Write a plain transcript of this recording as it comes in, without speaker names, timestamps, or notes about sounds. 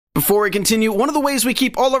Before we continue, one of the ways we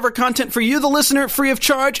keep all of our content for you, the listener, free of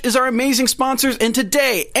charge is our amazing sponsors, and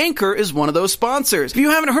today, Anchor is one of those sponsors. If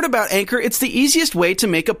you haven't heard about Anchor, it's the easiest way to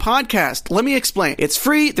make a podcast. Let me explain. It's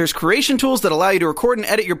free, there's creation tools that allow you to record and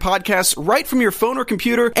edit your podcasts right from your phone or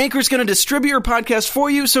computer. Anchor's going to distribute your podcast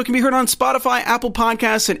for you so it can be heard on Spotify, Apple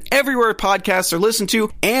Podcasts, and everywhere podcasts are listened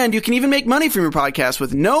to, and you can even make money from your podcast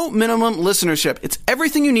with no minimum listenership. It's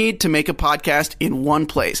everything you need to make a podcast in one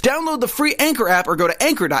place. Download the free Anchor app or go to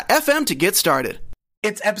anchor.fm to get started.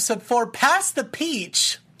 It's episode 4, Past the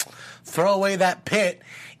Peach. Throw away that pit.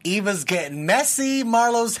 Eva's getting messy.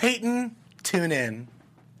 Marlo's hating. Tune in.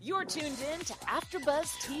 You're tuned in to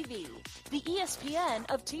AfterBuzz TV, the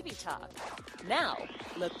ESPN of TV talk. Now,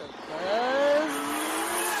 let the buzz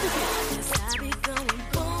I be going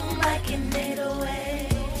boom like an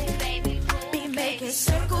 808. Be making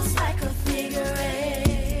circles like a figure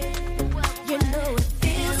eight. You know it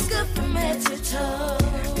feels good from head to toe.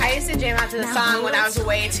 I used to jam out to the song when I was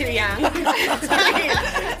way too young.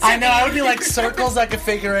 I know, I would be like circles like a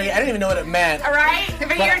figure eight. I didn't even know what it meant. All right?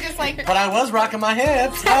 But you're just like... But I was rocking my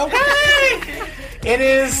hips. Okay. It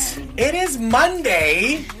is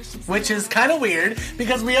Monday, which is kind of weird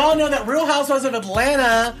because we all know that Real Housewives of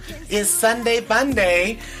Atlanta is Sunday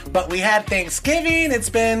Funday, but we had Thanksgiving. It's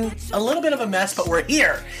been a little bit of a mess, but we're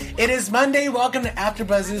here. It is Monday. Welcome to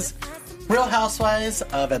AfterBuzz's Real Housewives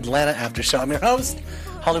of Atlanta After Show. I'm your host,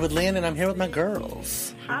 Hollywood Lynn, and I'm here with my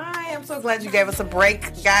girls. Hi, I'm so glad you gave us a break,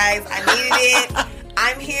 guys. I needed it.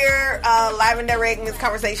 I'm here, live and direct in this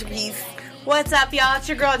conversation piece. What's up, y'all? It's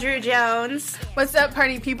your girl, Drew Jones. What's up,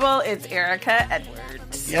 party people? It's Erica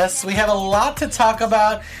Edwards. Yes, we have a lot to talk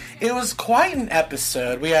about. It was quite an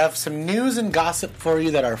episode. We have some news and gossip for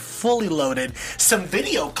you that are fully loaded. Some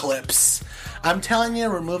video clips. I'm telling you,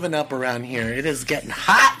 we're moving up around here. It is getting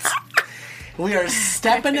hot. We are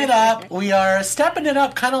stepping it up. We are stepping it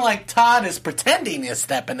up kind of like Todd is pretending he's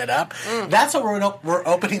stepping it up. That's what we're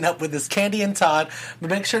opening up with this Candy and Todd. But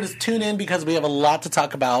make sure to tune in because we have a lot to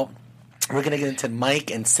talk about. We're going to get into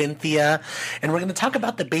Mike and Cynthia. And we're going to talk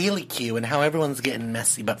about the Bailey Q and how everyone's getting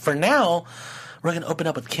messy. But for now, we're going to open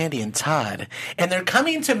up with Candy and Todd. And they're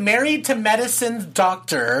coming to Married to Medicine's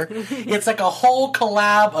Doctor. It's like a whole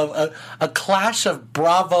collab of a clash of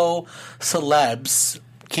Bravo celebs.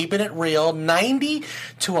 Keeping it real, $90,000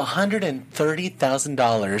 to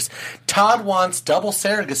 $130,000. Todd wants double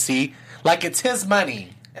surrogacy like it's his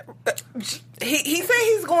money. He said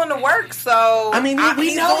he's going to work, so... I mean,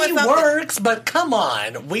 we know he works, but come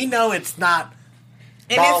on. We know it's not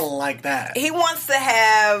balling like that. He wants to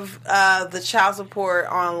have the child support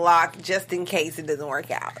on lock just in case it doesn't work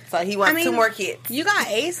out. So he wants 2 more kids. You got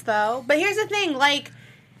Ace, though. But here's the thing, like...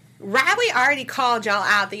 Riley already called y'all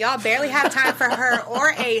out that y'all barely have time for her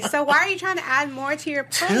or Ace. So why are you trying to add more to your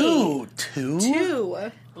plate?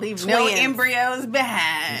 Two. Leave no embryos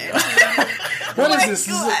behind. What is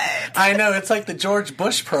this? I know, it's like the George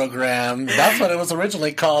Bush program. That's what it was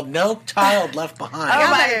originally called. No child left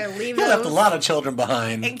behind. He left a lot of children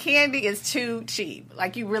behind. And Candy is too cheap.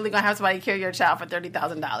 Like, you really gonna have somebody kill your child for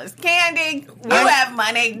 $30,000. Candy, we'll have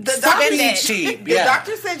money. Stop being cheap. The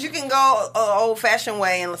doctor said you can go old-fashioned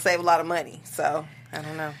way and save a lot of money. So... I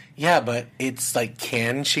don't know. Yeah, but it's like,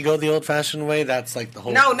 can she go the old-fashioned way? That's like the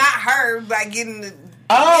whole... No, not her. By getting him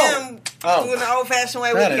doing the old-fashioned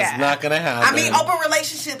way. That is not going to happen. I mean, open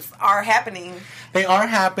relationships are happening. They are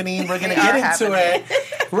happening. We're going to get into it.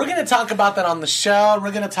 We're going to talk about that on the show.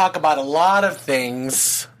 We're going to talk about a lot of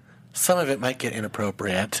things. Some of it might get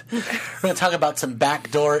inappropriate. We're going to talk about some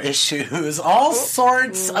backdoor issues. All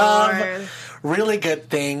sorts of... really good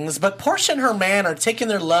things, but Portia and her man are taking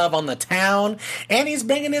their love on the town, and he's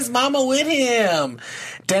bringing his mama with him.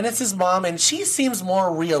 Dennis's mom, and she seems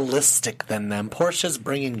more realistic than them. Portia's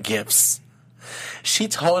bringing gifts. She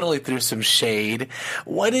totally threw some shade.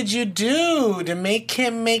 What did you do to make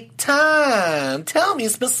him make time? Tell me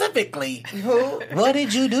specifically. What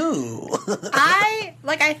did you do? I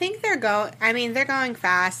think they're going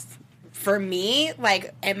fast. For me,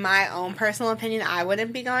 like, in my own personal opinion, I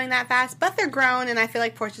wouldn't be going that fast. But they're grown, and I feel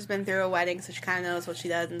like Portia's been through a wedding, so she kind of knows what she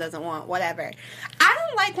does and doesn't want, whatever. I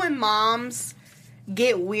don't like when moms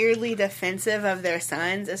get weirdly defensive of their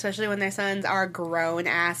sons, especially when their sons are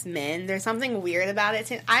grown-ass men. There's something weird about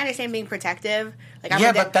it. I understand being protective.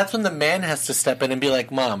 Like, but that's when the man has to step in and be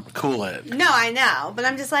like, Mom, cool it. No, I know. But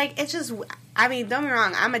I'm just like, it's just... I mean, don't get me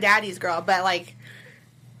wrong, I'm a daddy's girl, but, like...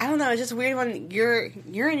 I don't know. It's just weird when you're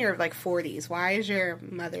in your, like, 40s. Why is your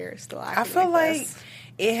mother still acting I feel like this?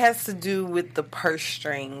 It has to do with the purse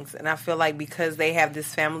strings. And I feel like because they have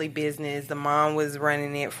this family business, the mom was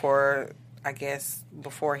running it for I guess,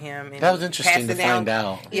 before him. And That was interesting to passed it down. find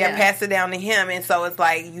out. Yeah, passed it down to him. And so it's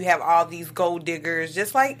like you have all these gold diggers,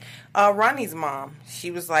 just like Ronnie's mom. She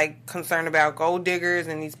was like concerned about gold diggers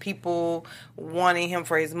and these people wanting him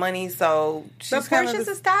for his money. So she's But kind of Portia's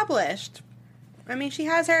established. I mean, she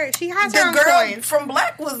has her the own girl coins. from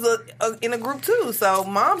Black was in a group too. So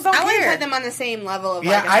moms don't I wouldn't care. put them on the same level of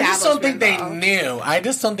Yeah, like, I just don't think they establishment, knew. I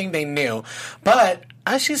just don't think they knew. But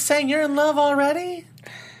as she's saying, you're in love already?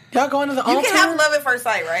 Y'all going to the altar? You can have love at first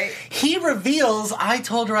sight, right? He reveals, I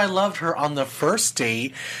told her I loved her on the first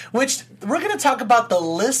date, which we're going to talk about the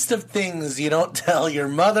list of things you don't tell your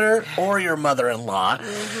mother or your mother-in-law.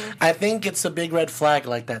 Mm-hmm. I think it's a big red flag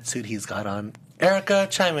like that suit he's got on. Erica,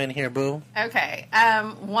 chime in here, boo. Okay.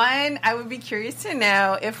 One, I would be curious to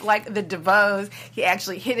know if, like, the DeVoes, he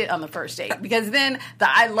actually hit it on the first date. Because then the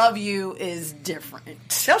I love you is different.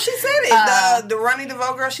 No, she said it. The Ronnie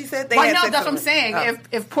DeVoe girl, she said they Well, had no, sex that's what I'm with saying. her. Oh.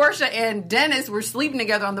 If Portia and Dennis were sleeping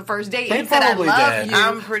together on the first date, They and he said, I probably love did. you.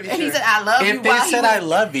 I'm pretty And he sure. said, I love you If they while said he I was...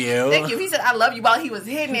 love you. Thank you. If he said, I love you while he was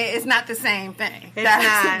hitting it, it's not the same thing. It's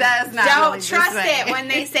not. That's not Don't really the trust same. it when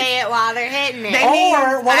they say it while they're hitting it. They mean,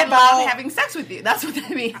 Or what I about- love having sex with you. That's what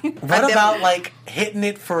they mean. What about, like, hitting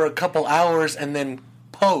it for a couple hours and then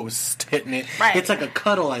post hitting it? Right. It's like a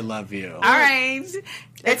cuddle, I love you. All right.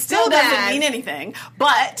 It still bad. doesn't mean anything,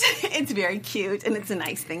 but it's very cute and it's a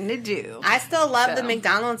nice thing to do. I still love the So.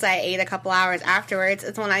 McDonald's I ate a couple hours afterwards.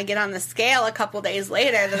 It's when I get on the scale a couple days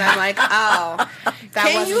later that I'm like, oh,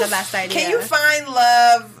 that wasn't the best idea. Can you find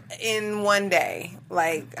love in one day?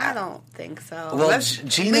 Like, I don't think so. Well, let's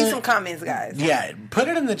Gina- leave some comments, guys. Yeah, put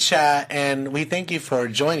it in the chat, and we thank you for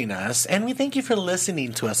joining us, and we thank you for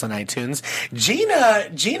listening to us on iTunes.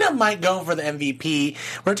 Gina might go for the MVP.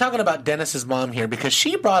 We're talking about Dennis's mom here because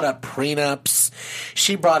she brought up prenups.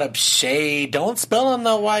 She brought up shade. Don't spill on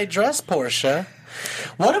the white dress, Portia.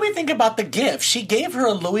 What do we think about the gift? She gave her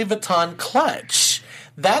a Louis Vuitton clutch.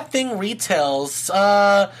 That thing retails,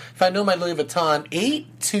 if I know my Louis Vuitton, $800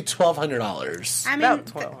 to $1,200. I About mean,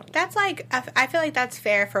 12. that's like, I feel like that's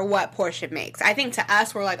fair for what Portia makes. I think to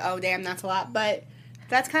us, we're like, oh, damn, that's a lot. But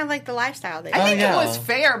that's kind of like the lifestyle they I think yeah. it was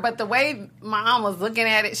fair, but the way Mom was looking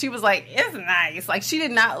at it, she was like, it's nice. Like, she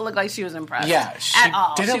did not look like she was impressed. Yeah, she at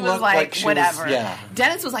all. didn't She was look like, like she was- whatever. yeah.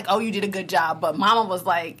 Dennis was like, oh, you did a good job. But Mama was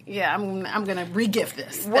like, yeah, I'm going to re-gift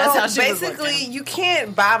this. Well, That's how she was basically, looking. you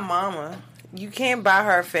can't buy mama. You can't buy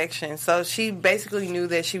her affection. So she basically knew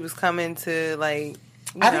that she was coming to, like,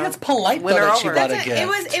 I think it's polite, win though, her that she over. brought a It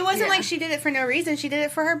gift. wasn't Yeah. like she did it for no reason. She did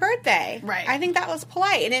it for her birthday. Right. I think that was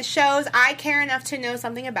polite, and it shows I care enough to know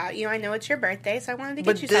something about you. I know it's your birthday, so I wanted to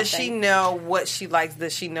But get you does something. she know what she likes?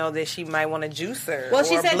 Does she know that she might want a juicer Well,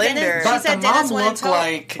 she or said a blender? Dennis- But She said the mom Dennis wanted looked to-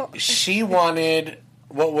 like she wanted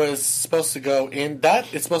what was supposed to go in.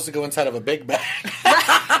 That is supposed to go inside of a big bag.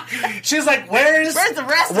 She's like, "Where's the rest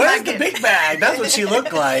of my Where's the gift?" big bag?" That's what she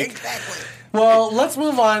looked like. Exactly. Well, let's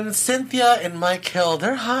move on. Cynthia and Mike Hill,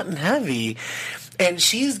 they're hot and heavy. And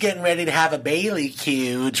she's getting ready to have a Bailey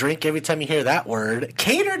Q, drink every time you hear that word,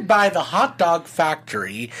 catered by the Hot Dog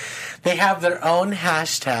Factory. They have their own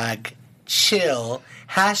hashtag, chill,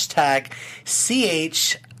 hashtag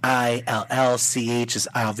CHILLCH is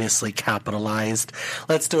obviously capitalized.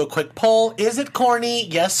 Let's do a quick poll. Is it corny?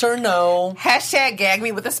 Yes or no? Hashtag gag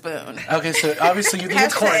me with a spoon. Okay, so obviously you think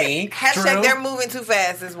it's corny. Hashtag Drew? they're moving too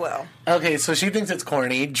fast as well. Okay, so she thinks it's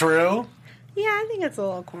corny. Drew? Yeah, I think it's a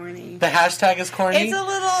little corny. The hashtag is corny? It's a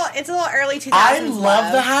little early 2000s. I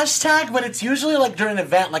love the hashtag, but it's usually like during an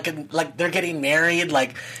event, like they're getting married,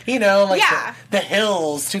 like, you know, like Yeah. the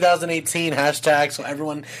Hills 2018 hashtag, so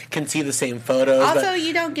everyone can see the same photos. Also, but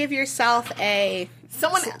you don't give yourself a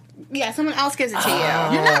Someone someone else gives it to you.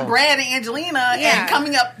 You're not Brad and Angelina Yeah. and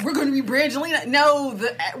coming up, we're going to be Brad and Angelina. No,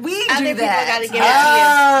 we Other do people that. gotta give it to you.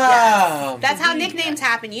 Ah, That's how nicknames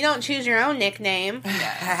happen. You don't choose your own nickname.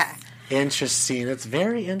 interesting. It's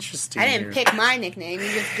very interesting. I didn't here. pick my nickname. You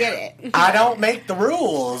just get it. I don't make the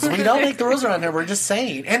rules. We don't make the rules around here. We're just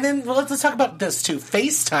saying. And then let's talk about this too.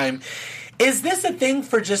 FaceTime. Is this a thing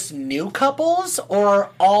for just new couples or are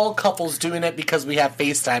all couples doing it because we have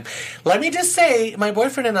FaceTime? Let me just say, my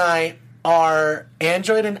boyfriend and I are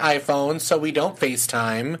Android and iPhone, so we don't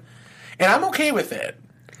FaceTime. And I'm okay with it.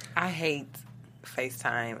 I hate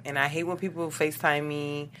FaceTime, and I hate when people FaceTime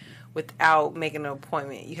me without making an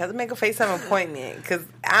appointment. You have to make a FaceTime appointment because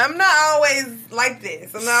I'm not always like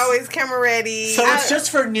this. I'm not always camera ready. So it's just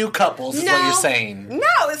for new couples, is what No. you're saying.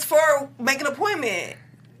 No, it's for making an appointment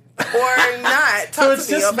or not. Talk So it's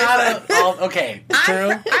to me just on not FaceTime. okay.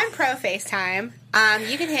 True. I'm pro FaceTime.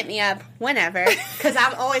 You can hit me up whenever because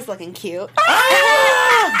I'm always looking cute.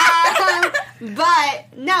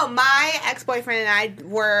 But no, my ex-boyfriend and I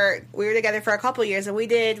were together for a couple years, and we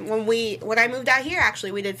did when I moved out here.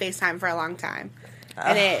 Actually, we did FaceTime for a long time,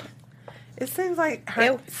 and it seems like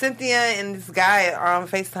Cynthia and this guy are on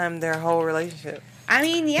FaceTime their whole relationship. I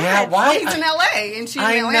mean, Yeah, why? He's in LA and she's in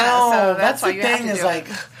I Atlanta, know. so that's why the you have thing to is do like,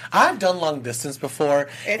 it. I've done long distance before,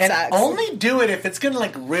 It and sucks. only do it if it's gonna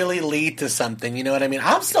like really lead to something. You know what I mean?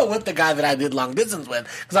 I'm still with the guy that I did long distance with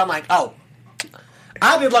because I'm like, oh,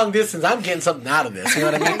 I did long distance. I'm getting something out of this. You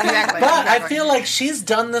know what I mean? Exactly, But I exactly. feel like she's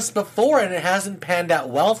done this before and it hasn't panned out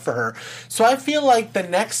well for her. So I feel like the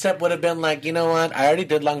next step would have been like, you know what? I already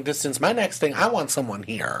did long distance. My next thing, I want someone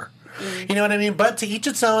here. You know what I mean? But to each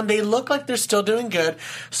its own. They look like they're still doing good.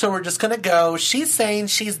 So we're just going to go. She's saying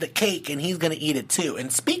she's the cake and he's going to eat it too.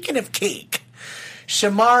 And speaking of cake,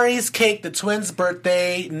 Shamari's cake, the twins'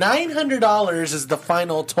 birthday, $900 is the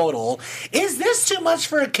final total. Is this too much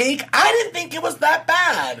for a cake? I didn't think it was that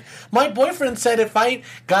bad. My boyfriend said if I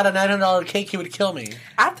got a $900 cake, he would kill me.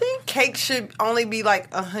 I think cake should only be like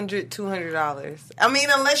 $100, $200. I mean,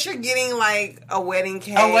 unless you're getting like a wedding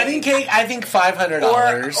cake. A wedding cake, I think $500.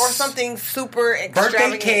 Or something super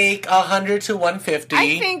extravagant. Birthday cake, $100 to $150.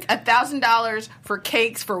 I think $1,000 for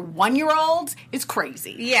cakes for 1-year-olds is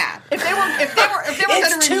crazy. Yeah. If they were going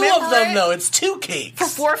It's to two remember of them, it though. It's two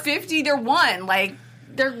cakes. for $450, they're one. Like,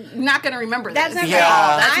 they're not going to remember That's this. okay.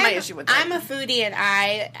 Yeah. That's my issue with it. I'm a foodie, and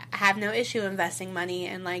I have no issue investing money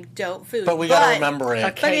in like dope food. But we got to remember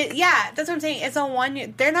it. But yeah, that's what I'm saying. It's a 1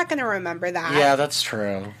 year. They're not going to remember that. Yeah, that's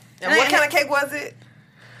true. And what kind of cake was it?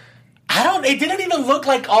 It didn't even look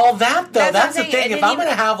like all that, though. That's what That's I'm the saying. thing. It If didn't I'm going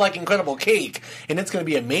to even- have, like, incredible cake, and it's going to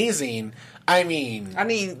be amazing, I mean... I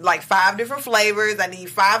need like 5 different flavors. I need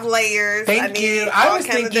 5 layers. I Thank need you. all I was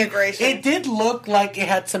kinds of thinking decoration. it did look like it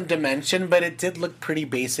had some dimension, but it did look pretty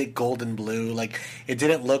basic, gold and blue. Like, it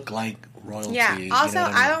didn't look like royalty. Yeah. you Also, know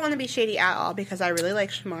what I mean? don't want to be shady at all because I really like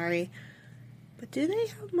Shamari. But do they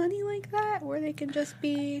have money like that where they can just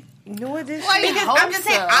be? No edition. Well, I Because hope I'm just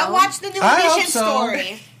saying, so. I watched the New I hope Edition so.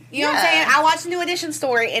 story. You know what I'm saying? I watched the New Edition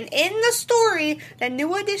story, and in the story that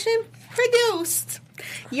New Edition produced,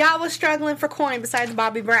 y'all was struggling for coin besides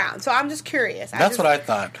Bobby Brown. So I'm just curious. That's what I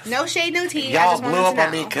thought. No shade, no tea. I Y'all just blew wanted up to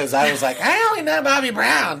on me know. because I was like, I only know Bobby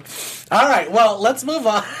Brown. All right, well, let's move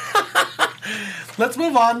on. Let's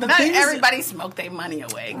move on. The Not things, everybody smoke their money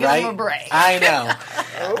away. Give right? them a break. I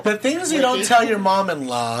know. The things you don't tell your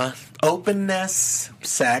mom-in-law: openness,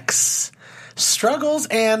 sex, struggles,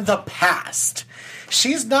 and the past.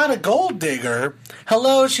 She's not a gold digger.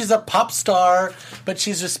 Hello, she's a pop star, but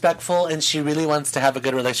she's respectful and she really wants to have a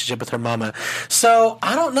good relationship with her mama. So,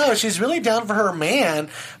 I don't know. She's really down for her man,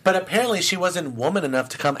 but apparently she wasn't woman enough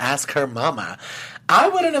to come ask her mama. I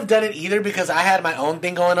wouldn't have done it either because I had my own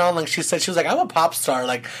thing going on. Like she said, she was like, I'm a pop star.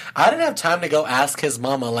 Like, I didn't have time to go ask his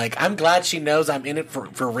mama. Like, I'm glad she knows I'm in it for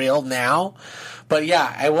real now. But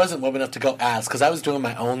yeah, I wasn't woman enough to go ask because I was doing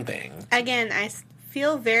my own thing. Again, I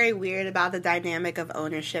feel very weird about the dynamic of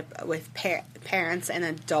ownership with parents and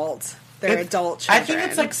adults. They're adult children. I think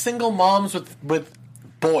it's like single moms with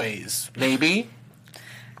boys, maybe.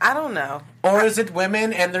 I don't know. Or is it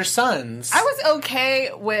women and their sons? I was okay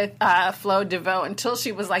with Flo DeVoe until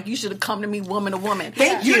she was like, you should have come to me woman to woman.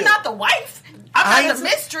 Thank you. You're not the wife. I'm not the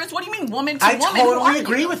mistress. What do you mean woman to I woman? Who are totally you?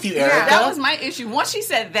 agree with you, Yeah, Erica. that was my issue. Once she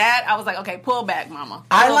said that, I was like, okay, pull back, mama.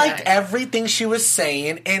 I Pull liked back. everything she was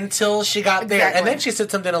saying until she got there. Exactly. And then she said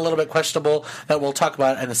something a little bit questionable that we'll talk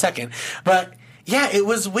about in a second. But yeah, it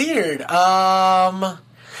was weird.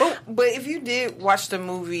 But if you did watch the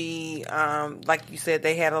movie, like you said,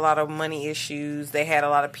 they had a lot of money issues. They had a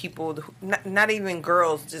lot of people, not even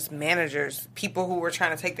girls, just managers, people who were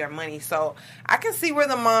trying to take their money. So I can see where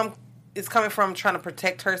the mom is coming from, trying to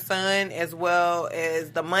protect her son as well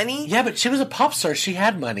as the money. Yeah, but she was a pop star. She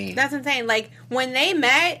had money. That's what I'm saying. Like, when they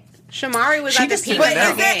met, Shamari was She at the just peak didn't of But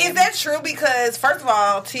know. their is game. that true? Because first of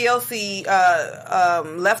all, TLC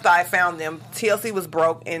Left Eye found them. TLC was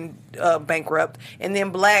broke and bankrupt, and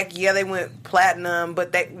then Black, they went platinum,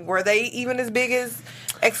 but were they even as big as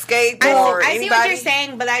Escape or I see what anybody? you're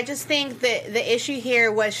saying, but I just think that the issue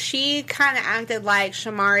here was she kind of acted like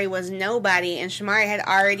Shamari was nobody, and Shamari had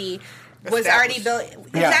already was already built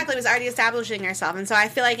exactly was already establishing herself, and so I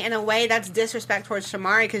feel like in a way that's disrespect towards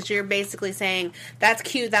Shamari because you're basically saying that's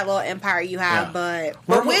cute, that little empire you have, Yeah.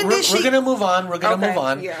 but when did she- We're gonna move on. We're gonna Okay, move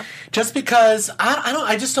on. yeah. Just because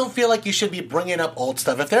I just don't feel like you should be bringing up old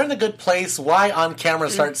stuff. If they're in a good place, why on camera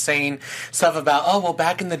start saying stuff about, oh well,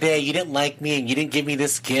 back in the day you didn't like me and you didn't give me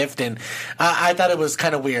this gift, and I thought it was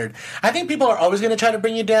kind of weird. I think people are always gonna try to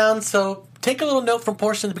bring you down, so take a little note from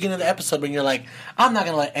Portia at the beginning of the episode when you're like, I'm not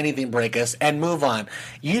going to let anything break us, and move on.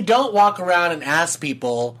 You don't walk around and ask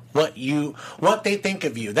people what they think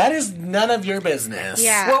of you. That is none of your business.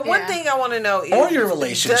 Yeah. Well, one thing I want to know is, or your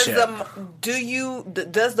relationship.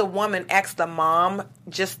 Does the woman ask the mom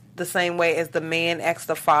just the same way as the man asks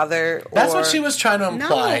the father? That's what she was trying to No,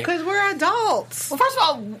 imply. because we're adults. Well, first of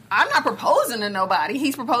all, I'm not proposing to nobody.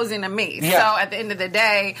 He's proposing to me. Yeah. So at the end of the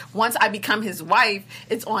day, once I become his wife,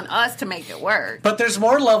 it's on us to make it work. But there's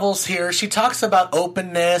more levels here. She talks about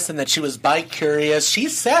openness and that she was bi-curious. She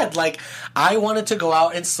said, like, I wanted to go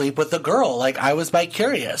out and sleep with a girl. Like, I was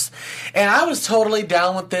bi-curious. And I was totally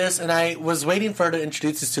down with this, and I was waiting for her to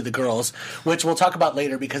introduce us to the girls, which we'll talk about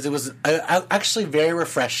later because it was actually very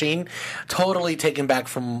refreshing. Totally taken back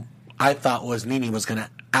from I thought was Nene was going to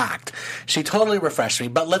act. She totally refreshed me.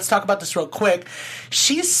 But let's talk about this real quick.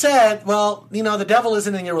 She said, well, the devil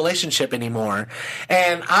isn't in your relationship anymore.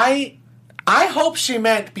 And I hope she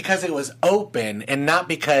meant because it was open and not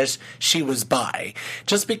because she was bi.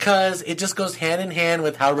 Just because it just goes hand in hand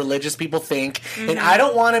with how religious people think. Mm-hmm. And I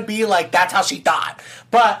don't want to be like, that's how she thought.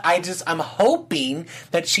 But I'm hoping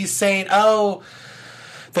that she's saying, oh,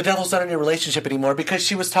 the devil's not in your relationship anymore, because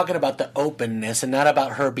she was talking about the openness and not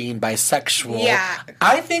about her being bisexual. Yeah.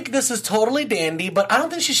 I think this is totally dandy, but I don't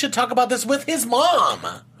think she should talk about this with his mom.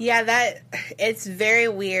 Yeah, it's very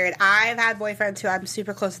weird. I've had boyfriends who I'm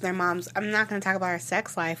super close to their moms. I'm not going to talk about our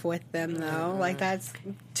sex life with them, though. Like, that's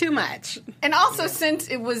too much. And also, since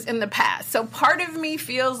it was in the past, so part of me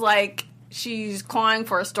feels like she's clawing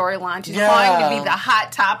for a storyline. She's clawing to be the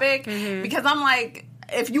hot topic, because I'm like,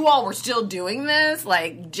 if you all were still doing this,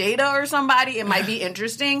 like Jada or somebody, it might be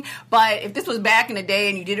interesting. But if this was back in the day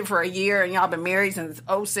and you did it for a year and y'all been married since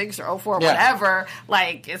 06 or 04 or whatever,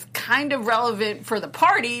 like, it's kind of relevant for the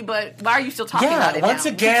party, but why are you still talking about it once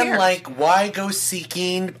now? again, like, why go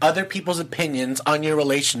seeking other people's opinions on your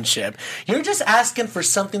relationship? You're just asking for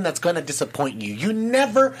something that's going to disappoint you. You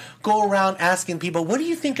never go around asking people, what do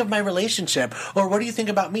you think of my relationship? Or what do you think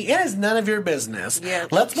about me? It is none of your business. Yeah.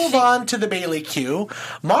 Let's move on to the Bailey Q.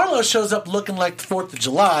 Marlo shows up looking like the 4th of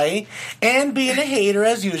July and being a hater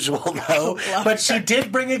as usual, though. But she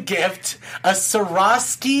did bring a gift, a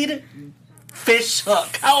Swarovski fish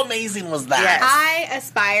hook. How amazing was that? Yes. I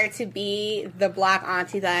aspire to be the black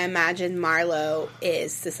auntie that I imagine Marlo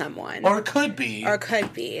is to someone. Or could be.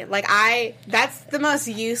 Like, that's the most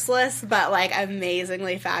useless but, like,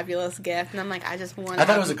 amazingly fabulous gift. And I'm like, I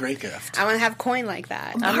thought it was a great gift. I want to have coin like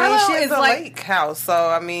that. I mean, she has a lake house, so,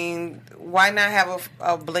 I mean, why not have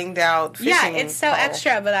a blinged out fishing Yeah, it's so pole?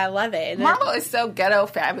 extra, but I love it. And Marlo is so ghetto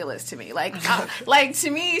fabulous to me. Like,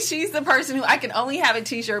 to me, she's the person who I can only have a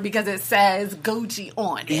t-shirt because it says Gucci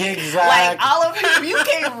on it. Exactly. Like, all of you, you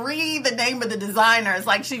can't read the name of the designer. It's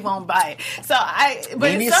like she won't buy it. So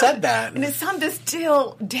Mimi said that. And it's something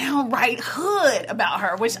still downright hood about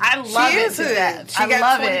her, which I love. She it is to hood. that. She I got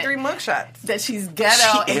love 23 it. mugshots. That she's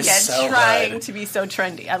ghetto and yet so trying hood. to be so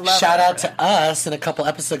trendy. I love Shout her out to us in a couple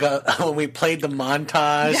episodes ago when we played the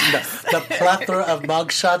montage, the plethora of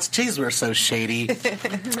mugshots. Jeez, we're so shady.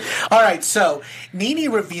 All right, so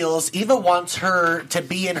Nene reveals Eva wants her to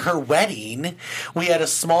be in her wedding. We had a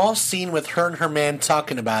small scene with her and her man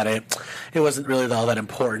talking about it. It wasn't really all that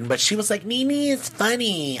important, but she was like, Nene is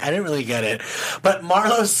funny. I didn't really get it. But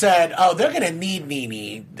Marlo said, oh, they're going to need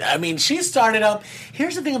Nene. I mean, she started up.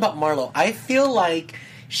 Here's the thing about Marlo. I feel like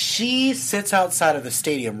she sits outside of the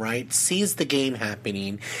stadium, right? Sees the game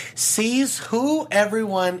happening, sees who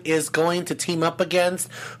everyone is going to team up against,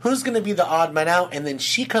 who's going to be the odd man out, and then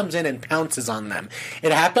she comes in and pounces on them.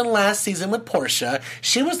 It happened last season with Portia.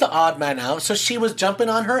 She was the odd man out, so she was jumping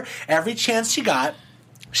on her every chance she got.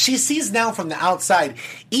 She sees now from the outside,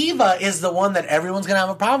 Eva is the one that everyone's going to have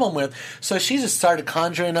a problem with. So she just started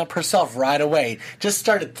conjuring up herself right away. Just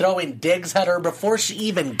started throwing digs at her before she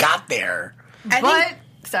even got there.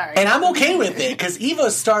 Sorry. And I'm okay with it, because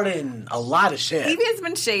Eva's starting a lot of shit. Eva has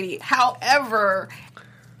been shady. However,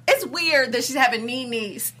 it's weird that she's having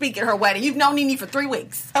Nene speak at her wedding. You've known Nene for 3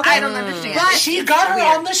 weeks. Okay. I don't understand. But she got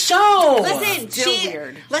her on the show.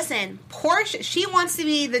 Listen, Portia, she wants to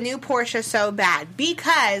be the new Portia so bad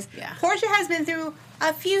because Portia has been through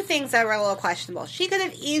a few things that were a little questionable. She could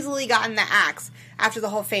have easily gotten the axe after the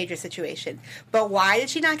whole Phaedra situation. But why did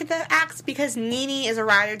she not get the axe? Because Nene is a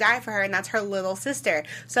ride or die for her, and that's her little sister.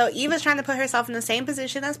 So Eva's trying to put herself in the same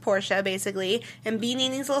position as Portia, basically, and be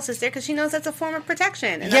Nene's little sister, because she knows that's a form of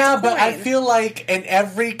protection. And Yeah, that's but I feel like in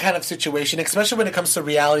every kind of situation, especially when it comes to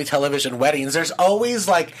reality television weddings, there's always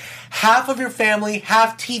like half of your family,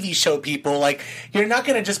 half TV show people. Like, you're not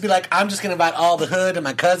going to just be like, I'm just going to invite all the hood and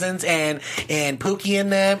my cousins and Pookie Nikki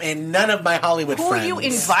and them, and none of my Hollywood Who friends. you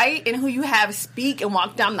invite and who you have speak and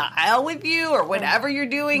walk down the aisle with you or whatever you're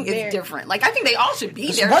doing is different. Like, I think they all should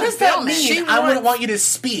be there. What to does that film it. mean? I wouldn't want you to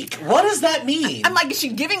speak. What does that mean? I'm like,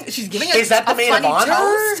 she's giving Is that the a maid of funny honor?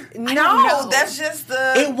 toast? I don't know. That's just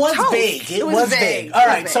the. It was toast. vague. It was vague. All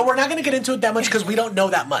right, so we're not going to get into it that much because we don't know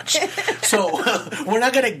that much. So we're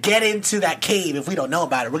not going to get into that cave if we don't know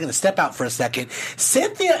about it. We're going to step out for a second.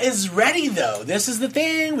 Cynthia is ready, though. This is the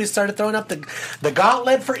thing. We started throwing up the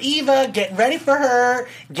gauntlet for Eva. Getting ready for her.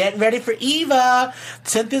 Getting ready for Eva.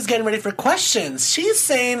 Cynthia's getting ready for questions. She's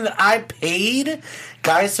saying that I paid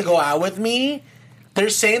guys to go out with me. They're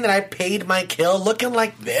saying that I paid my kill looking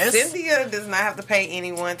like this. Cynthia does not have to pay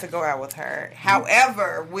anyone to go out with her.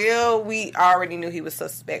 However, Will, we already knew he was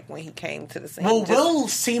suspect when he came to the scene. Well, Will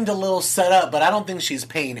seemed a little set up, but I don't think she's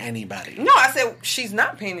paying anybody. No, I said she's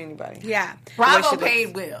not paying anybody. Yeah. Bravo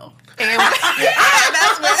paid Will. And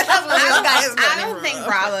I don't think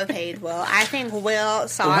Bravo paid Will. I think Will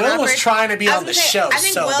saw an Will was trying to be on the show I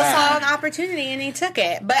think so Will bad. saw an opportunity and he took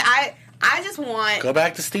it. But I just want... Go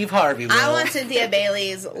back to Steve Harvey, Will. I want Cynthia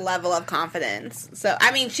Bailey's level of confidence. So,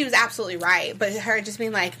 I mean, she was absolutely right. But her just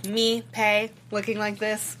being like, me, pay, looking like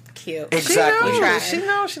this, cute. Exactly. She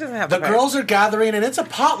knows she doesn't have The to pay. girls are gathering, and it's a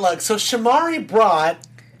potluck. So Shamari brought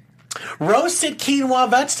roasted quinoa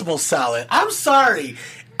vegetable salad. I'm sorry.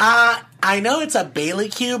 I know it's a Bailey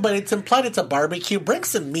cube, but it's implied it's a barbecue. Bring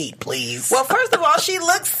some meat, please. Well, first of all, she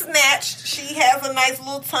looks snatched. She has a nice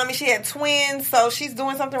little tummy. She had twins, so she's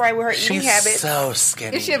doing something right with her eating She's habits. so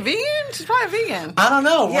skinny. is she a vegan? She's probably a vegan. I don't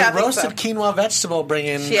know. Yeah, I With think roasted so. quinoa vegetable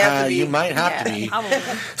bringing, She has to be. you might have to be.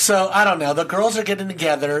 So, I don't know. The girls are getting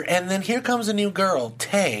together, and then here comes a new girl,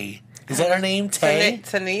 Tay. Is that her name, Tay?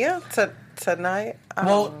 Tania? Tonight?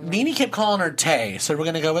 Well, Nene kept calling her Tay, so we're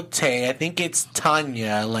going to go with Tay. I think it's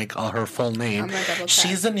Tanya, like her full name. I'm gonna double check.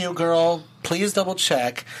 She's the new girl. Please double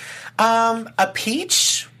check. A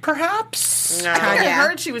peach, perhaps? No. I think I Tanya.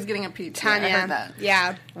 heard she was getting a peach. Tanya. I heard that.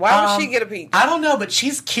 Yeah. Why would she get a peach? I don't know, but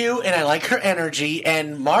she's cute, and I like her energy,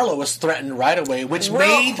 and Marlo was threatened right away, which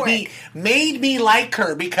Real made me like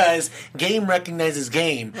her, because game recognizes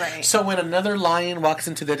game. Right. So when another lion walks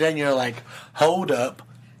into the den, you're like, hold up.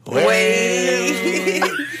 Wait.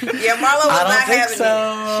 Yeah, Marlo was I don't not think having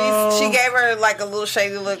so. it. She gave her like a little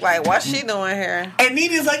shady look, like, what's she doing here? And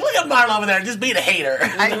Nene's like, look at Marlo over there, just being a hater.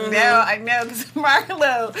 I know, because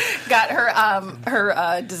Marlo got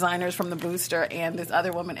her designers from the booster, and this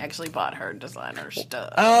other woman actually bought her designer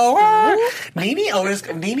stuff. Oh,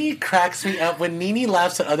 Nene cracks me up. When Nene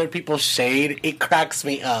laughs at other people's shade, it cracks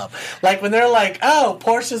me up. Like when they're like, "Oh,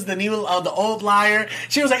 Portia's the the old liar."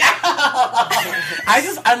 She was like,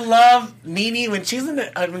 I love Nene when she's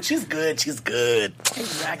when she's good. She's good.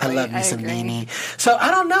 Exactly. I love me some agree. Nene. So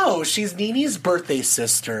I don't know. She's Nene's birthday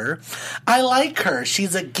sister. I like her.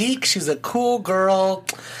 She's a geek. She's a cool girl.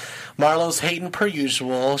 Marlo's hating per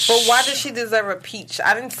usual. But why does she deserve a peach?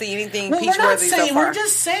 I didn't see anything Well, we're not peach-worthy so saying. far. We're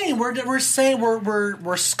just saying. We're saying we're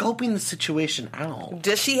scoping the situation out.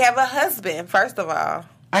 Does she have a husband, first of all?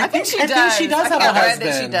 I think she does. I think she does have a I read husband.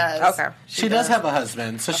 that she does. Okay. She does have a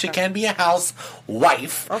husband, so she can be a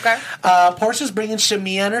housewife. Okay. Portia's bringing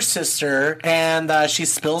Shamia and her sister, and she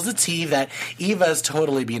spills the tea that Eva's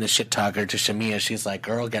totally being a shit talker to Shamia. She's like,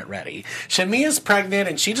 girl, get ready. Shamia's pregnant,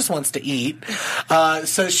 and she just wants to eat.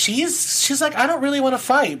 So she's like, I don't really want to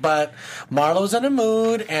fight, but Marlo's in a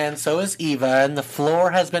mood, and so is Eva, and the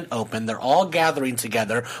floor has been opened. They're all gathering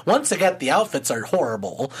together. Once again, the outfits are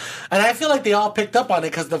horrible, and I feel like they all picked up on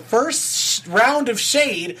it, because the first round of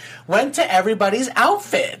shade went to everybody's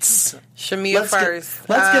outfits. Shamia first.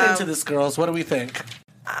 Let's get into this, girls. What do we think?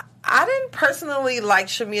 I didn't personally like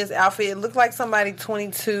Shamia's outfit. It looked like somebody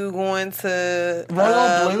 22 going to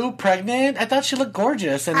Royal blue, pregnant? I thought she looked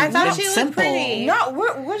gorgeous and, I thought and she looked simple. pretty. No,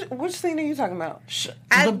 which scene are you talking about?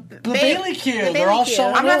 The Bailey cue. the They're all Bailey cue.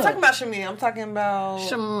 showing I'm not up. talking about Shamia. I'm talking about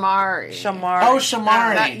Shamari. Shamari. Oh,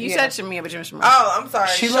 Shamari. You Yeah. said Shamia, but you were Shamari. Oh, I'm sorry.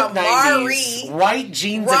 She looked Shamari. 90s. White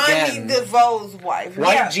jeans Ronnie again. DeVoe's wife.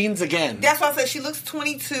 White Yeah. jeans again. That's why I said she looks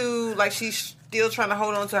 22, like she's still trying to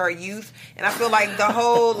hold on to her youth. And I feel like the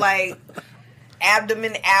whole, like,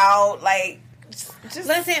 abdomen out, like, just...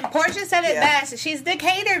 Listen, Portia said it best. She's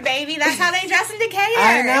Decatur, baby. That's how they dress in Decatur.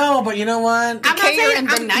 I know, but you know what? I'm not Decatur saying, in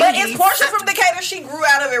the I'm- 90s. But is Portia from Decatur? She grew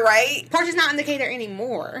out of it, right? Portia's not in Decatur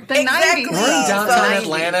anymore. The Exactly. 90s. We're in downtown So-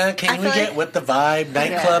 Atlanta. I Can we feel get like- with the vibe?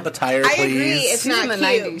 Nightclub attire, I please. agree. It's She's not in the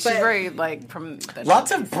cute, 90s. She's but- very, like, from the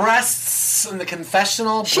Lots of breasts in the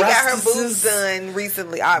confessional. She got her Breastises. boobs done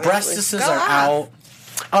recently, obviously. Breastises Go are off. out.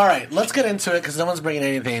 All right, let's get into it because no one's bringing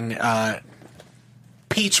anything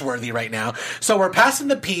peach worthy right now. So we're passing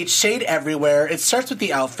the peach, shade everywhere. It starts with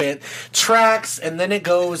the outfit, tracks, and then it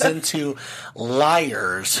goes into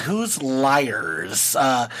liars. Who's liars?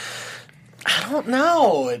 I don't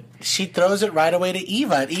know. She throws it right away to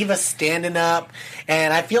Eva. And Eva's standing up,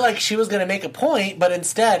 and I feel like she was going to make a point, but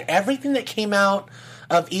instead, everything that came out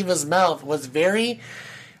of Eva's mouth was very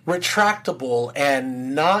retractable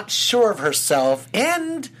and not sure of herself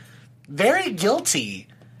and very guilty.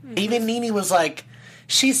 Even Nene was like,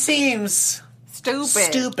 she seems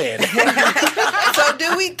stupid. So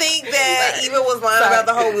do we think that Eva was lying about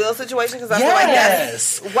the whole Will situation? Because I feel like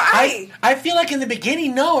that's why. I feel like in the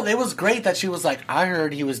beginning, no, it was great that she was like, I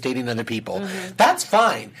heard he was dating other people. That's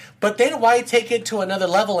fine. But then why take it to another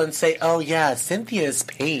level and say, oh yeah, Cynthia's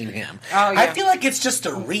paying him? Oh, yeah. I feel like it's just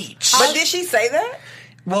a reach. But did she say that?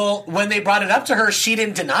 Well, when they brought it up to her, she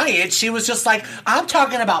didn't deny it. She was just like, I'm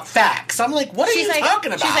talking about facts. I'm like, what are you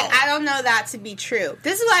talking about? She's like, I don't know that to be true.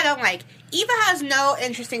 This is what I don't like. Eva has no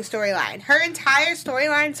interesting storyline. Her entire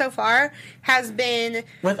storyline so far has been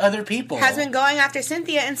with other people. Has been going after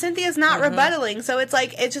Cynthia, and Cynthia's not rebuttaling. So it's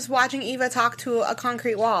like it's just watching Eva talk to a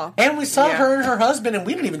concrete wall. And we saw her and her husband, and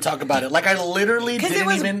we didn't even talk about it. Like I literally didn't it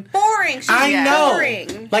was even boring. I know.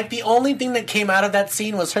 Boring. Like the only thing that came out of that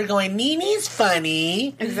scene was her going, "Nene's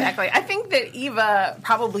funny." Exactly. I think that Eva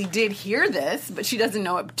probably did hear this, but she doesn't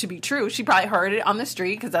know it to be true. She probably heard it on the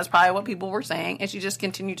street because that's probably what people were saying, and she just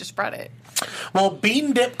continued to spread it. Well,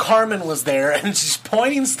 Bean Dip Carmen was there, and she's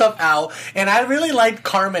pointing stuff out, and I really liked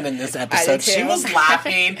Carmen in this episode. She was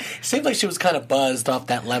laughing. Seemed like she was kind of buzzed off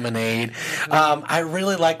that lemonade. I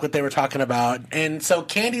really like what they were talking about. And so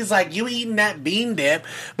Candy's like, you eating that bean dip,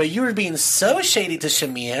 but you were being so shady to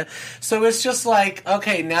Shamia. So it's just like,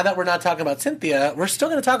 okay, now that we're not talking about Cynthia, we're still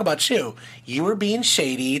going to talk about you. You were being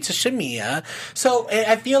shady to Shamia. So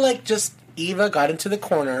I feel like just Eva got into the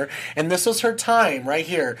corner, and this was her time right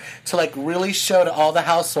here to like really show to all the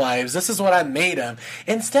housewives, this is what I'm made of.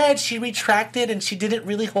 Instead, she retracted and she didn't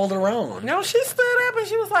really hold her own. No, she stood up and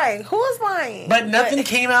she was like, "Who is lying?" But nothing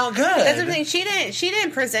came out good. That's the thing. She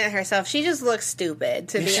didn't present herself. She just looked stupid.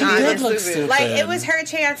 To be she honest, did look stupid. Like it was her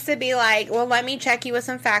chance to be like, well, let me check you with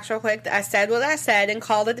some facts real quick. I said what I said and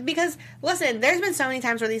called it because listen, there's been so many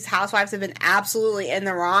times where these housewives have been absolutely in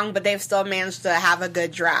the wrong, but they've still managed to have a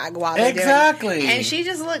good drag while they're exactly. doing it. And she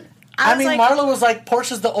just looked. I mean, like, Marla was like,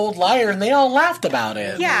 Portia's the old liar, and they all laughed about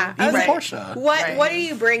it. Yeah. Even Portia. What are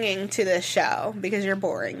you bringing to this show? Because you're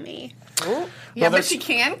boring me. Ooh. Yeah, but she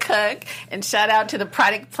can cook. And shout out to the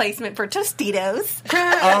product placement for Tostitos.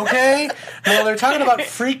 Okay. Well, they're talking about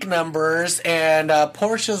freak numbers, and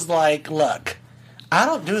Portia's like, look, I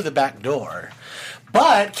don't do the back door.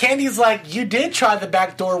 But Candy's like, you did try the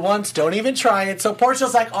back door once. Don't even try it. So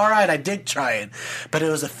Portia's like, all right, I did try it. But it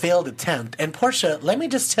was a failed attempt. And Portia, let me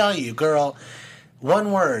just tell you, girl,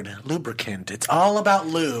 one word, lubricant. It's all about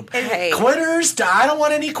lube. And hey. Quitters, I don't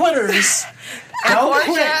want any quitters. Don't Portia,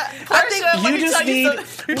 quit. I think you just need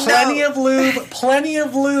plenty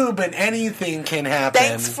of lube, and anything can happen.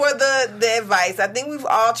 Thanks for the advice. I think we've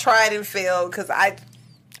all tried and failed because I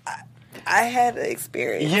had an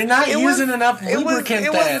experience. You're not using enough lubricant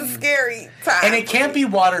it then. It was a scary time. And it can't be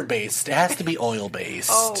water-based. It has to be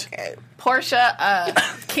oil-based. Okay. Portia,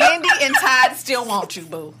 Candy and Todd still want you,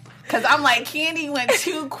 boo. Because I'm like, Candy went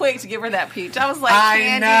too quick to give her that peach. I was like,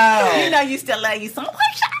 Candy, you know you still love you some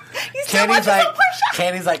Portia. You still want you some Portia.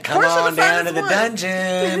 Candy's like, come on down to the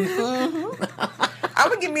dungeon. I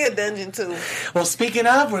would give me a dungeon too. Well, speaking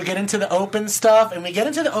of, we're getting to the open stuff, and we get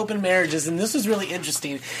into the open marriages, and this is really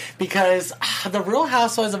interesting because the Real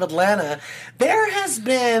Housewives of Atlanta, there has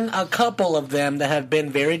been a couple of them that have been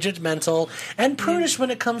very judgmental and prudish when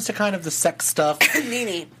it comes to kind of the sex stuff.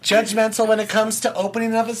 Nene. Judgmental when it comes to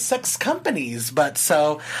opening up sex companies. But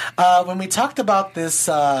so, when we talked about this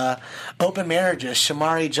open marriages,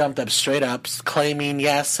 Shamari jumped up straight up, claiming,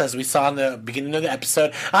 yes, as we saw in the beginning of the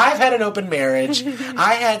episode, I've had an open marriage.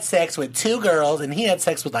 I had sex with 2 girls, and he had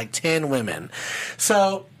sex with like 10 women.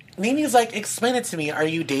 So Nene's like, explain it to me. Are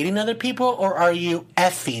you dating other people, or are you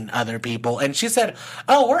effing other people? And she said,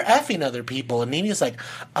 oh, we're effing other people. And Nene's like,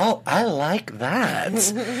 oh, I like that.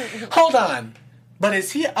 Hold on. But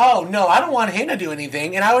is he... Oh, no, I don't want him to do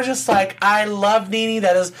anything. And I was just like, I love Nene.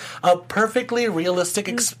 That is a perfectly realistic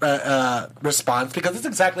response, because it's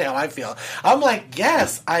exactly how I feel. I'm like,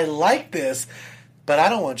 yes, I like this, but I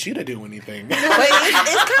don't want you to do anything. But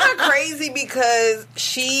it's kind of crazy because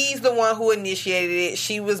she's the one who initiated it.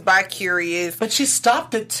 She was bi-curious. But she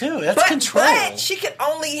stopped it, too. That's control. But she could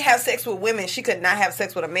only have sex with women. She could not have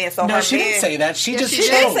sex with a man. So no, she didn't say that. She just did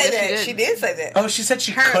say that. She did say that. Oh, she said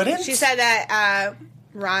she couldn't? She said that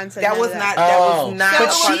Ron said That no was to not. That was not. But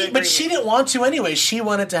part of the but she agreement. didn't want to anyway. She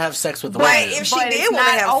wanted to have sex with the But woman. if she But did it's want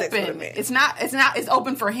to not have sex open. with a man, It's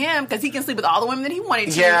open for him because he can sleep with all the women that he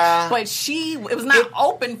wanted to. Yeah. But it was not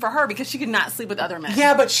open for her because she could not sleep with other men.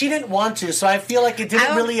 Yeah, but she didn't want to, so I feel like it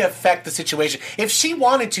didn't really affect the situation. If she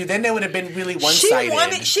wanted to, then it would have been really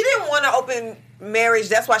one-sided. She didn't want to open marriage.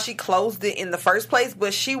 That's why she closed it in the first place.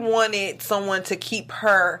 But she wanted someone to keep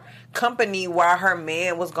her company while her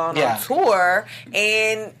man was gone on tour,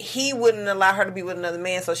 and he wouldn't allow her to be with another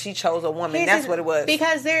man, so she chose a woman. That's what it was.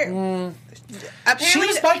 Because they're apparently She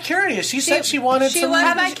was bi-curious. She said she wanted She some...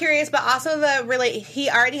 was bi-curious, but also he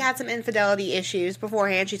already had some infidelity issues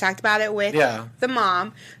beforehand. She talked about it with the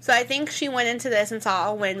mom. So I think she went into this and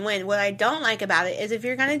saw a win-win. What I don't like about it is if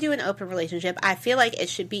you're going to do an open relationship, I feel like it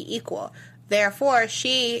should be equal. Therefore, if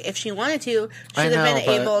she wanted to, should have been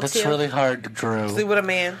able to... It's really hard, Drew. Sleep with a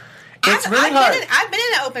man. It's really hard. I've been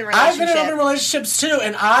in an open relationship. I've been in open relationships too,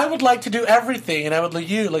 and I would like to do everything, and I would like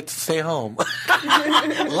to stay home. Lock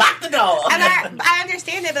the door. And I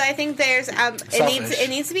understand it, but I think there's it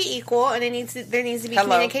needs to be equal, and there needs to be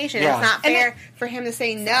communication. Yeah. It's not fair for him to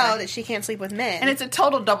say no that she can't sleep with men. And it's a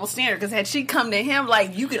total double standard because had she come to him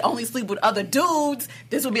like you could only sleep with other dudes,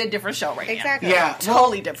 this would be a different show right now. Exactly. Yeah,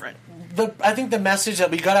 Totally different. I think the message that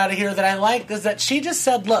we got out of here that I liked is that she just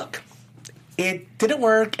said, look, it didn't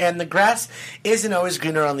work, and the grass isn't always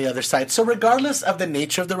greener on the other side. So regardless of the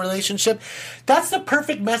nature of the relationship, that's the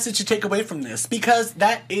perfect message to take away from this, because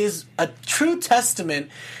that is a true testament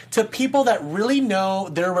to people that really know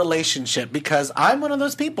their relationship, because I'm one of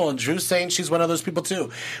those people, and Drew's saying she's one of those people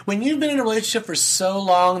too. When you've been in a relationship for so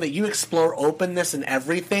long that you explore openness and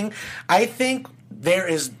everything, I think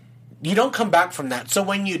you don't come back from that. So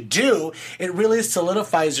when you do, it really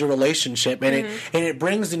solidifies your relationship, and it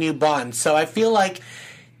brings a new bond. So I feel like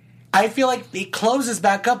it closes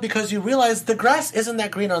back up because you realize the grass isn't that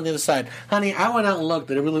green on the other side. Honey, I went out and looked,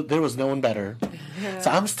 and there was no one better. So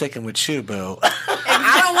I'm sticking with you, boo.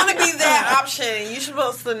 I don't want to be that option. You're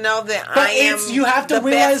supposed to know that You have to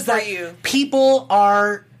realize that you. people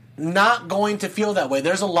are not going to feel that way.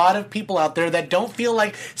 There's a lot of people out there that don't feel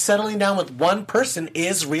like settling down with one person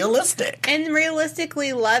is realistic. And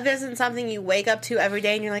realistically, love isn't something you wake up to every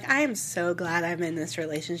day and you're like, I am so glad I'm in this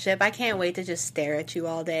relationship. I can't wait to just stare at you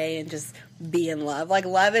all day and just be in love. Like,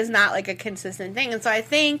 love is not like a consistent thing. And so I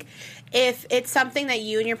think if it's something that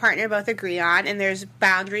you and your partner both agree on, and there's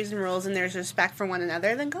boundaries and rules and there's respect for one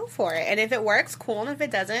another, then go for it. And if it works, cool. And if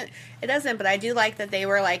it doesn't, it doesn't. But I do like that they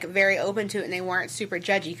were like very open to it and they weren't super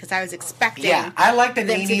judgy, because I was expecting. Yeah, I like that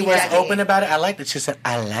them to Nene be was judgy. open about it. I like that she said,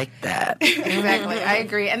 I like that. Exactly. I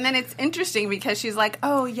agree. And then it's interesting because she's like,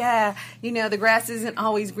 oh, yeah, the grass isn't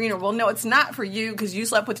always greener. Well, no, it's not for you because you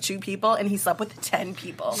slept with 2 people and he slept with 10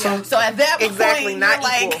 people. So at that point, not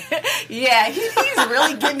you're equal. like, yeah, he's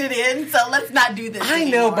really getting it in, so let's not do this I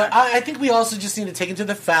know, but I think we also just need to take into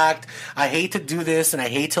the fact, I hate to do this and I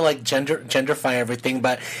hate to like genderify everything,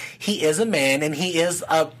 but he is a man and he is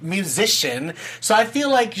a musician. So I feel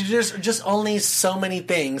like there's just only so many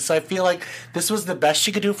things. So I feel like this was the best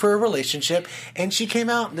she could do for a relationship, and she came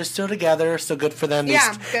out. They're still together, so good for them.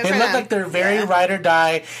 Yeah, they good for look them. like they're very ride or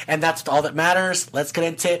die, and that's all that matters. Let's get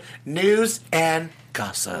into news and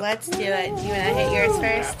gossip. Let's do it. Do you want to hit yours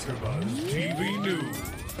first? AfterBuzz TV News.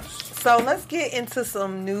 So let's get into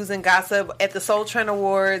some news and gossip. At the Soul Train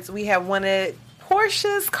Awards, we have one of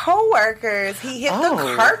Portia's co-workers. He hit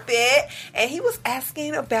the carpet and he was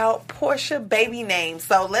asking about Portia baby names.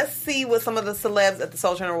 So let's see what some of the celebs at the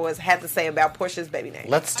Soul Train Awards had to say about Portia's baby name.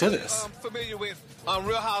 Let's do this. I'm familiar with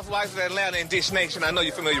Real Housewives of Atlanta and Dish Nation. I know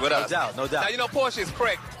you're familiar with us. No doubt. Now, you know Portia is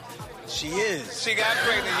pregnant. She is. She got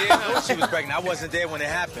pregnant, yeah. She was pregnant. I wasn't there when it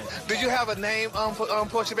happened. Did you have a name for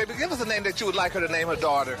Portia, baby? Give us a name that you would like her to name her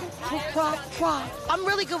daughter. I'm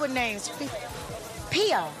really good with names.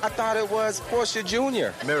 Pia. I thought it was Portia Jr.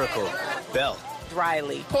 Miracle. Bell.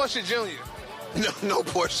 Riley. Portia Jr. No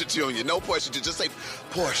Portia Jr. No Portia Jr. Just say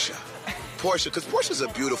Portia. Portia, because Portia's a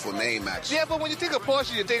beautiful name, actually. Yeah, but when you think of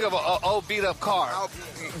Portia, you think of an old beat-up car.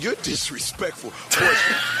 You're disrespectful.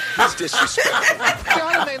 Portia, he's disrespectful.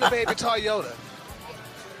 Y'all named the baby Toyota.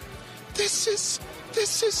 This is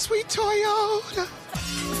sweet Toyota.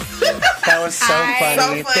 That was so funny.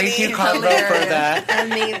 So funny. Thank you, Carlo, for that.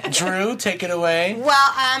 Amazing. Drew, take it away. Well,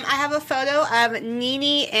 I have a photo of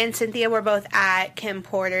Nene and Cynthia were both at Kim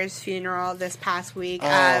Porter's funeral this past week.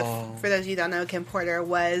 For those of you who don't know, Kim Porter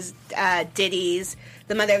was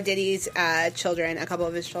the mother of Diddy's children, a couple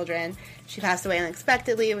of his children. She passed away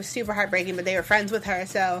unexpectedly. It was super heartbreaking, but they were friends with her,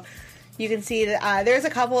 so you can see that there's a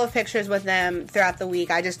couple of pictures with them throughout the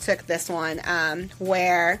week. I just took this one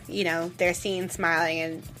where, they're seen smiling,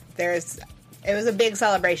 and there's it was a big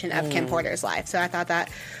celebration of Kim Porter's life. So I thought that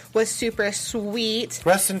was super sweet.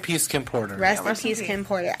 Rest in peace, Kim Porter. Rest in peace, Kim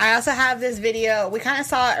Porter. I also have this video. We kind of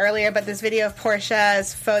saw it earlier, but this video of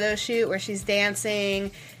Portia's photo shoot where she's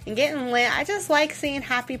dancing and getting lit. I just like seeing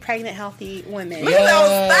happy, pregnant, healthy women. Look at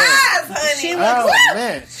those thighs, honey. She looks,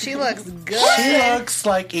 man. She looks good. She looks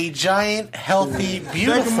like a giant, healthy,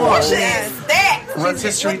 beautiful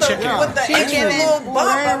rotisserie chicken. With the extra little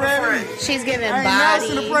bump on the front. She's giving body.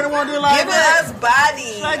 Giving us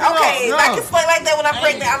body. Okay, if I can sweat like that when I'm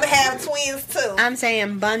pregnant, I'm going to have twins too. I'm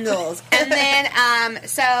saying bundles. And then,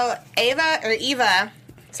 so Eva.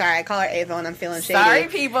 Sorry, I call her Ava when I'm feeling shady. Sorry,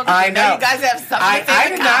 people. I know. You guys have something I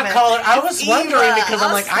did not call her. I was wondering Eva. because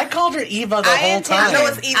I'm like, I called her Eva the whole time. I know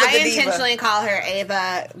it's Eva I the Diva. intentionally call her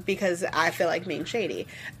Ava because I feel like being shady.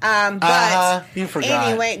 But you forgot.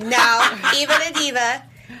 Anyway, no, Eva the Diva.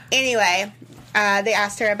 Anyway, they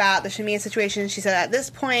asked her about the Shamia situation. She said, at this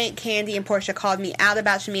point, Candy and Portia called me out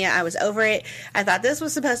about Shamia. I was over it. I thought this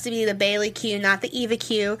was supposed to be the Bailey Q, not the Eva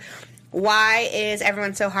Q. Why is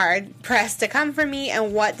everyone so hard-pressed to come for me,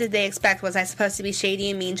 and what did they expect? Was I supposed to be shady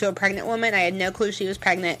and mean to a pregnant woman? I had no clue she was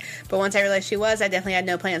pregnant, but once I realized she was, I definitely had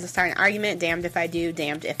no plans to start an argument. Damned if I do,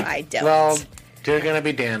 damned if I don't. Well, you're going to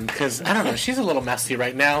be damned, because, I don't know, she's a little messy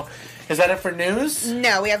right now. Is that it for news?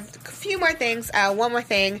 No, we have a few more things. One more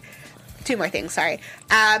thing. Two more things, sorry.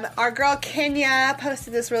 Our girl Kenya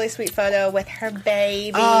posted this really sweet photo with her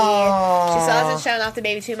baby. Oh. She still hasn't shown off the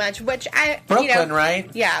baby too much, which Brooklyn, right?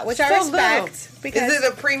 Yeah, which So I respect. little. Because Is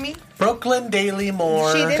it a preemie? Brooklyn Daily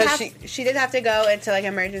Moore. she did have to go into like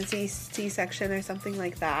emergency C-section or something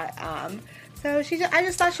like that. So I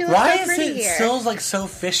just thought she looked Why so is pretty it here. still like so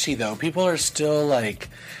fishy though? People are still like,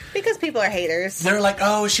 because people are haters. they're like,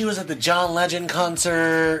 oh, she was at the John Legend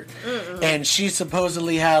concert, and she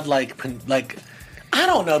supposedly had like I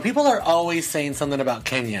don't know. People are always saying something about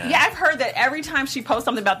Kenya. Yeah, I've heard that every time she posts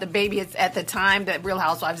something about the baby, it's at the time that Real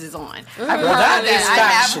Housewives is on. I've heard that is I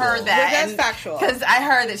have factual. heard that. That's factual. Because I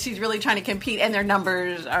heard that she's really trying to compete, and their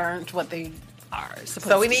numbers aren't what they are supposed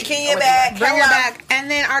So we to need be. Kenya back. Bring her Hello. back. And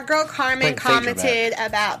then our girl Carmen Bring Phaedra commented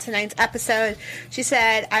about tonight's episode. She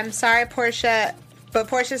said, I'm sorry, Portia, but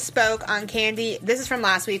Portia spoke on Candy. This is from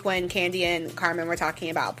last week when Candy and Carmen were talking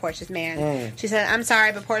about Portia's man. She said, I'm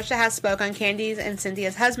sorry, but Portia has spoke on Candy's and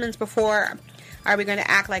Cynthia's husbands before. Are we going to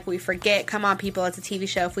act like we forget? Come on, people. It's a TV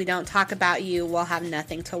show. If we don't talk about you, we'll have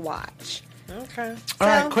nothing to watch. Okay. All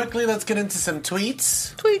right, quickly, let's get into some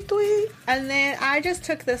tweets. Tweet. And then I just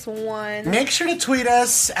took this one. Make sure to tweet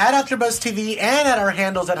us at AfterBuzzTV and at our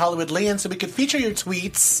handles at Hollywood Leon so we could feature your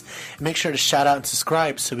tweets. Make sure to shout out and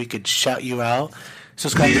subscribe so we could shout you out.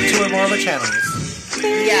 Subscribe to 2 or more of our channels.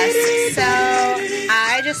 Yes. So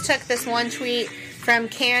I just took this one tweet from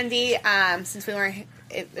Candy. Since we weren't,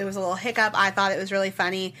 it was a little hiccup. I thought it was really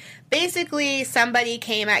funny. Basically, somebody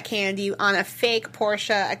came at Candy on a fake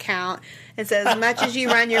Portia account and says, as much as you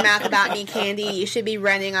run your mouth about me, Candy, you should be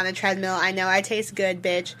running on a treadmill. I know I taste good,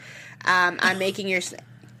 bitch.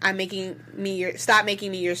 Stop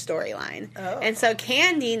making me your storyline. Oh. And so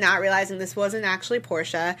Candy, not realizing this wasn't actually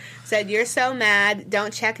Portia, said, you're so mad.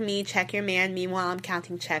 Don't check me. Check your man. Meanwhile, I'm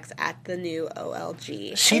counting checks at the new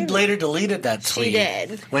OLG. She later deleted that tweet. She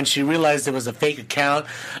did. When she realized it was a fake account.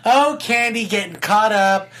 Oh, Candy getting caught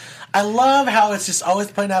up. I love how it's just always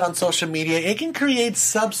playing out on social media. It can create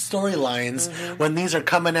sub-storylines when these are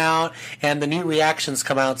coming out and the new reactions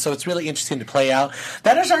come out, so it's really interesting to play out.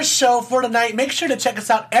 That is our show for tonight. Make sure to check us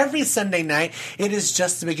out every Sunday night. It is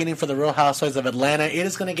just the beginning for the Real Housewives of Atlanta. It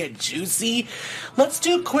is going to get juicy. Let's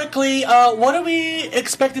do quickly, what are we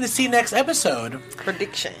expecting to see next episode?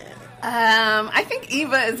 Prediction. I think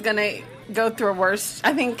Eva is going to go through a worse.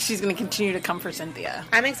 I think she's going to continue to come for Cynthia.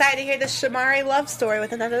 I'm excited to hear the Shamari love story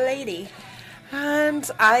with another lady. And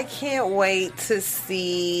I can't wait to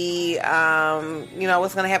see, what's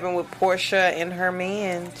going to happen with Portia and her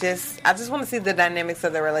man. I just want to see the dynamics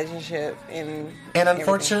of their relationship. And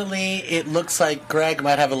unfortunately, it looks like Greg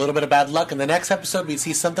might have a little bit of bad luck. In the next episode, we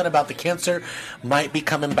see something about the cancer might be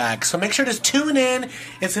coming back. So make sure to tune in.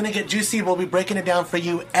 It's going to get juicy. We'll be breaking it down for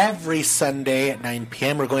you every Sunday at 9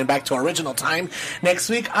 p.m. We're going back to our original time next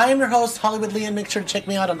week. I am your host, Hollywood Leon. Make sure to check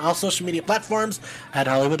me out on all social media platforms at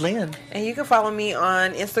Hollywood Leon. And you can follow me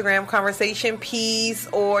on Instagram, Conversation Piece,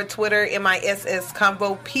 or Twitter, MISS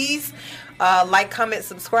Convo Piece. Like, comment,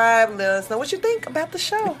 subscribe. Let us know what you think about the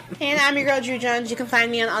show. And I'm your girl, Drew Jones. You can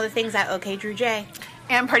find me on all the things at OKDrewJ.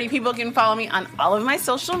 And party people can follow me on all of my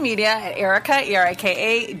social media at Erica,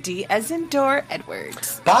 ERIKA, as in Door,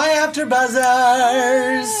 Edwards. Bye,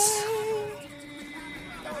 AfterBuzzers!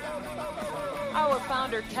 Our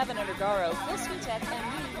founder, Kevin Undergaro, Phil Svitek, and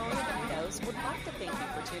me, Maria Menounos, would like to thank you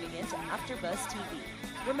for tuning in to AfterBuzz TV.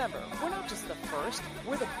 Remember, we're not just the first,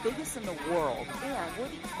 we're the biggest in the world, and we're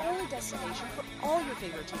the only destination for all your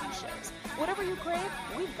favorite TV shows. Whatever you crave,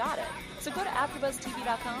 we've got it. So go to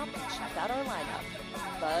AfterBuzzTV.com and check out our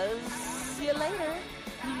lineup. Buzz you later.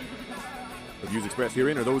 The views expressed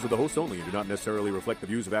herein are those of the hosts only and do not necessarily reflect the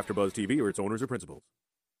views of AfterBuzz TV or its owners or principals.